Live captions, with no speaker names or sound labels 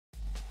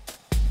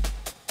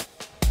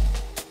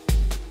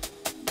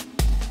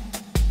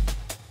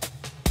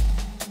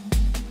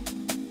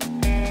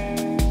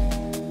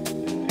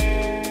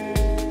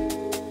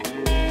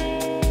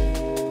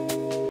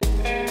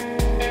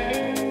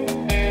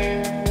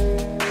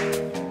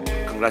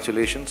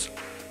congratulations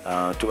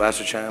to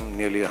ASSOCHAM,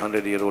 nearly a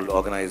 100-year-old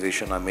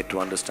organization, I'm made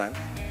to understand.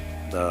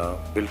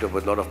 Built up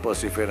with a lot of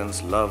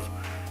perseverance, love,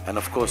 and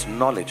of course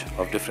knowledge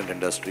of different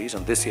industries.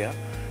 And this year,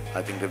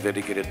 I think they've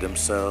dedicated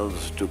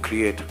themselves to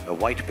create a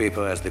white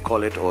paper, as they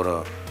call it,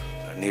 or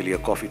nearly a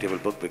coffee table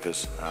book,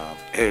 because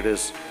here it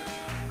is,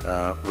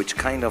 which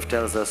kind of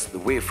tells us the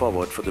way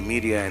forward for the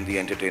media and the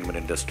entertainment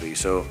industry.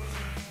 So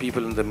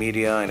people in the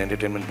media and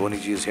entertainment,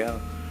 Boniji is here,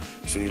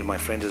 Sunil, my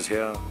friend, is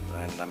here,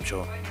 and I'm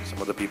sure some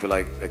of the people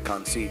I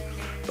can't see,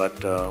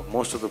 but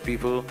most of the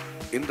people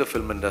in the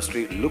film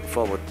industry look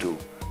forward to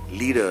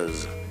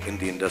leaders in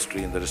the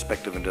industry, in the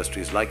respective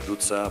industries, like Dud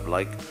Saab,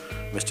 like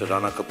Mr.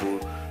 Rana Kapoor,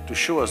 to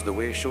show us the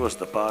way, show us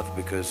the path,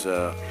 because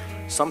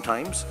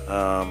sometimes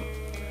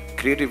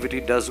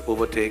creativity does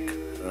overtake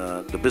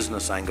the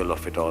business angle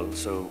of it all,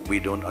 so we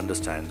don't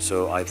understand.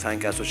 So I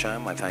thank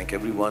ASSOCHAM, I thank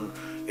everyone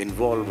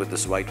involved with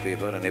this white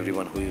paper, and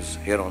everyone who is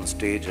here on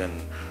stage, and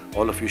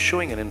all of you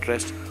showing an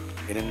interest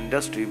in an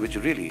industry which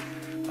really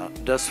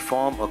does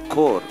form a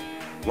core,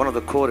 one of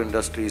the core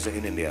industries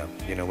in India.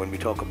 You know, when we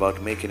talk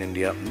about Make in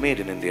India, Made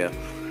in India,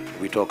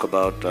 we talk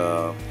about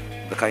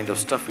the kind of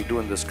stuff we do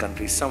in this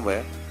country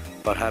somewhere,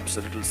 perhaps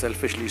a little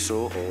selfishly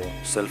so or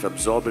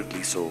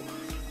self-absorbedly so.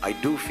 I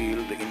do feel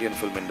the Indian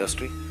film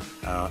industry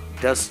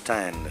does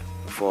stand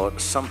for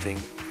something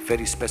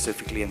very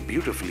specifically and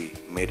beautifully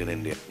made in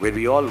India, where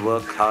we all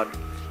work hard,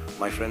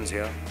 my friends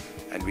here,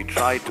 and we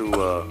try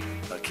to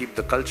keep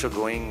the culture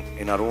going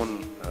in our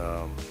own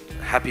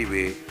happy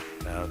way,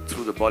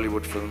 through the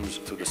Bollywood films,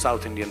 through the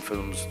South Indian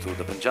films, through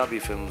the Punjabi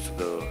films,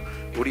 the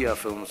Odia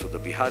films, through the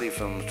Bihari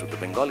films, through the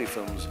Bengali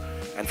films.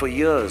 And for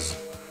years,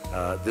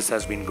 this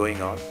has been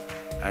going on.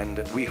 And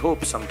we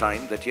hope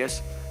sometime that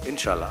yes,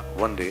 inshallah,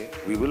 one day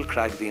we will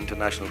crack the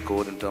international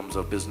code in terms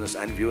of business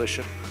and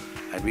viewership.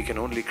 And we can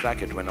only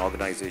crack it when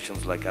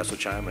organizations like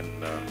ASSOCHAM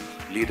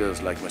and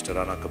leaders like Mr.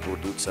 Rana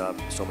Kapoor, Dud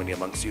Saab, so many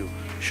amongst you,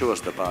 show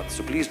us the path.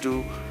 So please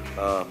do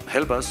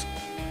help us,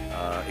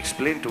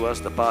 explain to us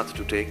the path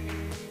to take,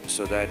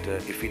 so that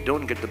if we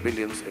don't get the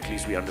billions, at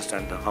least we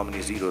understand how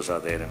many zeros are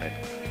there in it.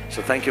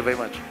 So thank you very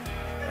much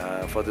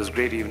for this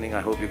great evening.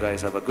 I hope you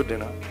guys have a good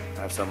dinner,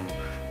 have some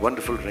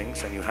wonderful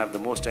drinks, and you have the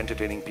most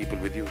entertaining people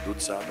with you, Dud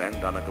Saab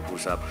and Rana Kapoor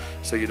Saab.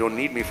 So you don't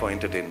need me for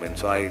entertainment.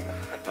 So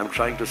I'm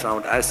trying to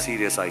sound as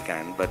serious I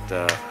can, but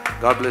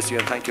God bless you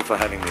and thank you for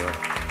having me.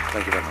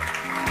 Thank you very much.